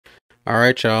All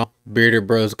right, y'all. Bearded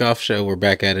Bros Golf Show. We're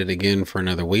back at it again for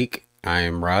another week. I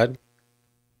am Rod.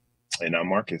 And I'm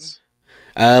Marcus.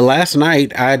 Last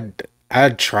night I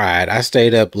tried. I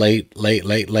stayed up late,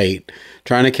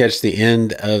 trying to catch the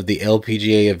end of the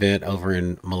LPGA event over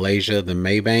in Malaysia, the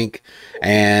Maybank,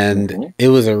 and Hmm. it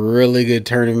was a really good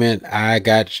tournament. I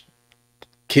got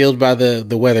killed by the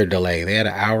weather delay. They had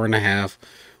an hour and a half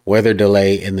weather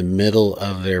delay in the middle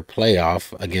of their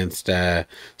playoff against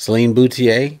Celine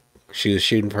Boutier. She was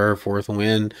shooting for her fourth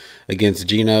win against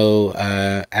Gino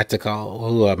Attikal.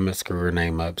 Who I'm gonna screw her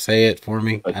name up. Say it for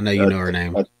me. A, I know you a, know her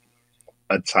name. a,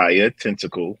 a Taya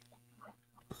tentacle.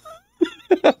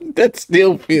 That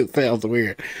still sounds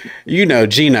weird. You know,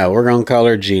 Gino. We're gonna call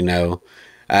her Gino.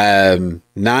 9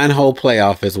 hole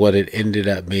playoff is what it ended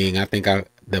up being. I think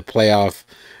the playoff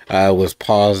was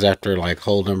paused after like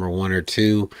hole number one or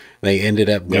two. They ended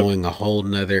up Yep. going a whole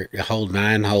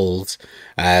 9 holes,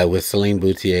 with Celine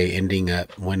Boutier ending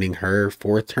up winning her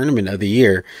fourth tournament of the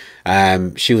year.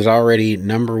 She was already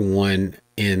number one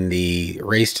in the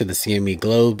race to the CME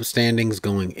Globe standings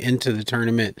going into the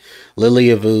tournament. Lily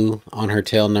Avu on her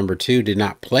tail number two did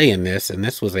not play in this, and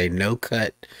this was a no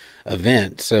cut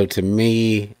event. So to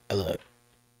me,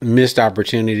 missed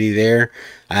opportunity there.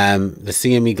 The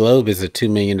CME Globe is a $2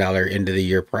 million end of the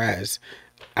year prize.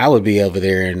 I would be over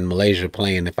there in Malaysia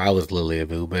playing if I was Lily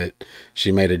Avu, but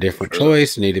she made a different Sure.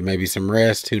 choice, needed maybe some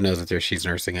rest. Who knows if she's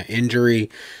nursing an injury.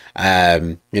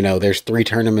 There's 3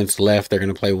 tournaments left. They're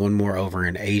going to play one more over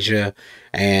in Asia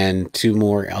and 2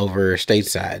 more over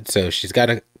stateside. So she's got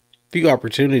a few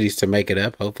opportunities to make it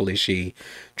up. Hopefully she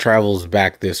travels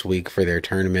back this week for their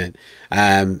tournament.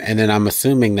 And then I'm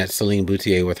assuming that Celine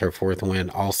Boutier with her fourth win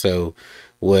also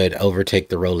would overtake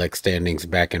the Rolex standings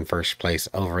back in first place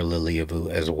over Lily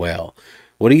Avu as well.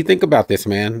 What do you think about this,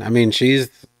 man? I mean, she's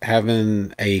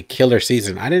having a killer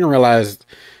season. I didn't realize,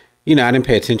 I didn't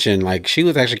pay attention. Like she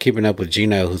was actually keeping up with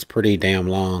Gino, who's pretty damn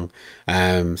long.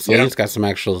 Yeah. Celine's got some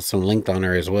length on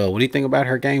her as well. What do you think about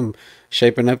her game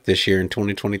shaping up this year in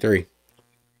 2023?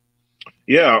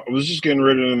 Yeah. I was just getting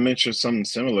ready to mention something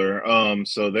similar.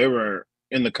 So they were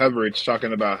in the coverage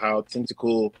talking about how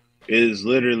Tentacle is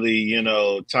literally,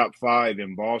 top five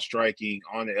in ball striking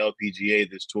on the LPGA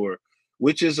this tour,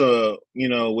 which is a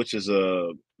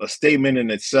statement in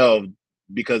itself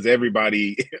because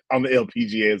everybody on the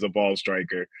LPGA is a ball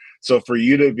striker. So for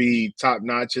you to be top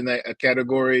notch in that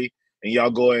category and y'all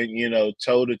going,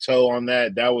 toe to toe on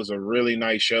that, that was a really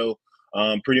nice show.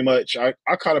 Pretty much, I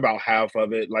caught about half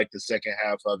of it, like the second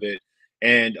half of it.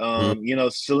 And, Hmm.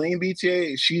 Celine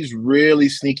BTA, she's really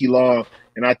sneaky long.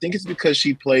 And I think it's because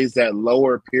she plays that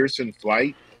lower Pearson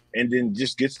flight and then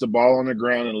just gets the ball on the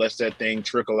ground and lets that thing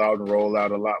trickle out and roll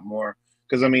out a lot more.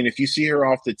 Because, I mean, if you see her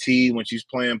off the tee when she's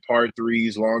playing par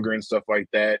threes longer and stuff like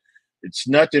that, it's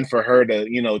nothing for her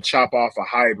to, chop off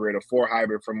a four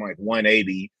hybrid from like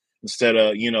 180 instead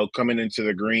of, coming into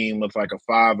the green with like a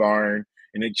 5 iron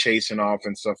and then chasing off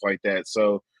and stuff like that.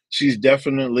 So she's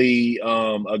definitely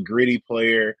a gritty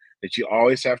player that you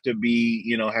always have to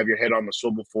be, have your head on the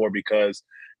swivel for because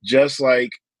just like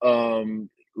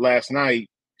last night,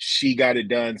 she got it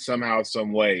done somehow,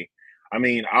 some way. I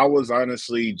mean, I was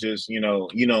honestly just,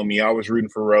 me, I was rooting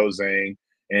for Rosang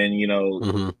and,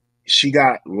 Hmm. she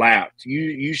got lapped.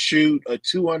 You shoot a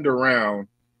 2 under round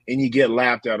and you get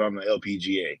lapped out on the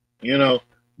LPGA.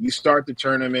 You start the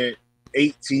tournament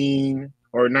 18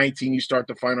 or 19, you start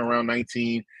the final round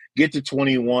 19, get to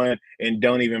 21 and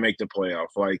don't even make the playoff.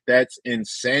 Like that's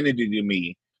insanity to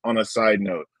me on a side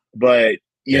note. But,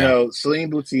 Yeah. Celine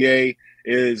Boutier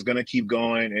is gonna keep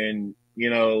going and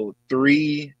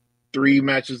three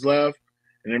matches left.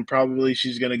 And then probably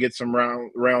she's gonna get some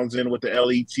rounds in with the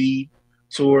LET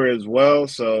tour as well.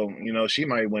 So, she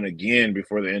might win again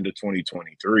before the end of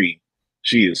 2023.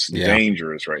 She is Yeah.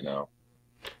 dangerous right now.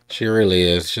 She really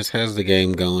is. Just has the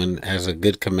game going, has a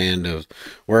good command of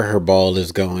where her ball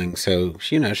is going. So,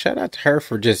 shout out to her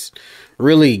for just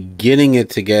really getting it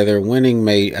together, winning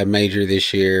a major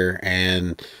this year,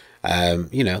 and,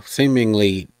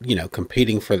 seemingly,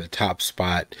 competing for the top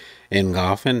spot in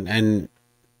golf. And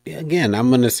again, I'm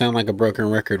going to sound like a broken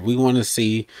record. We want to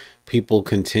see people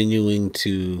continuing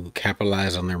to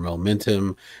capitalize on their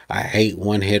momentum. I hate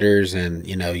one hitters and,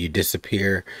 you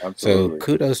disappear. So Absolutely.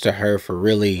 kudos to her for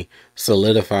really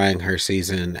solidifying her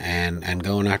season and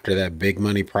going after that big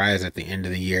money prize at the end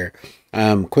of the year.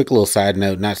 Quick little side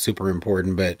note, not super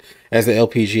important, but as the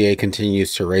LPGA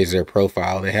continues to raise their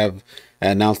profile, they have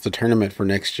announced the tournament for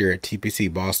next year at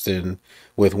TPC Boston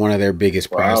with one of their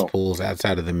biggest prize Wow. pools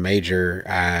outside of the major.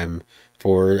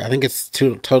 For I think it's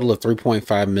total of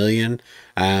 3.5 million.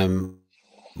 Um,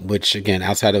 which again,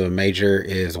 outside of a major,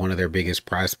 is one of their biggest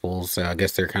prize pools. So I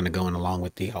guess they're kind of going along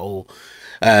with the whole,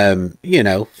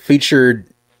 featured,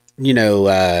 you know,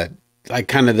 uh, like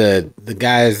kind of the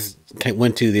guys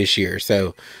went to this year.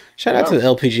 So shout out to Yeah, the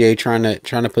LPGA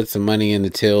trying to put some money in the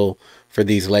till for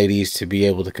these ladies to be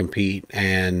able to compete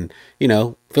and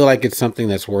feel like it's something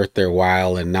that's worth their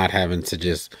while and not having to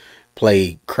just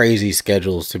play crazy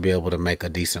schedules to be able to make a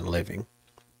decent living.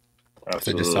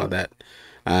 So I just saw absolutely.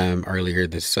 that earlier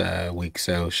this week.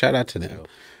 So shout out to them.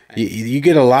 You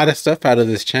get a lot of stuff out of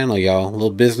this channel, y'all. A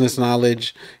little business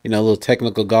knowledge, a little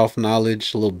technical golf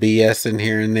knowledge, a little BS in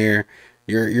here and there.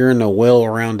 You're in a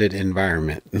well-rounded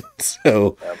environment.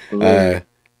 So Absolutely. uh,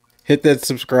 hit that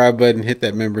subscribe button, hit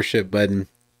that membership button.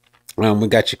 We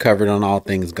got you covered on all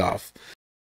things golf.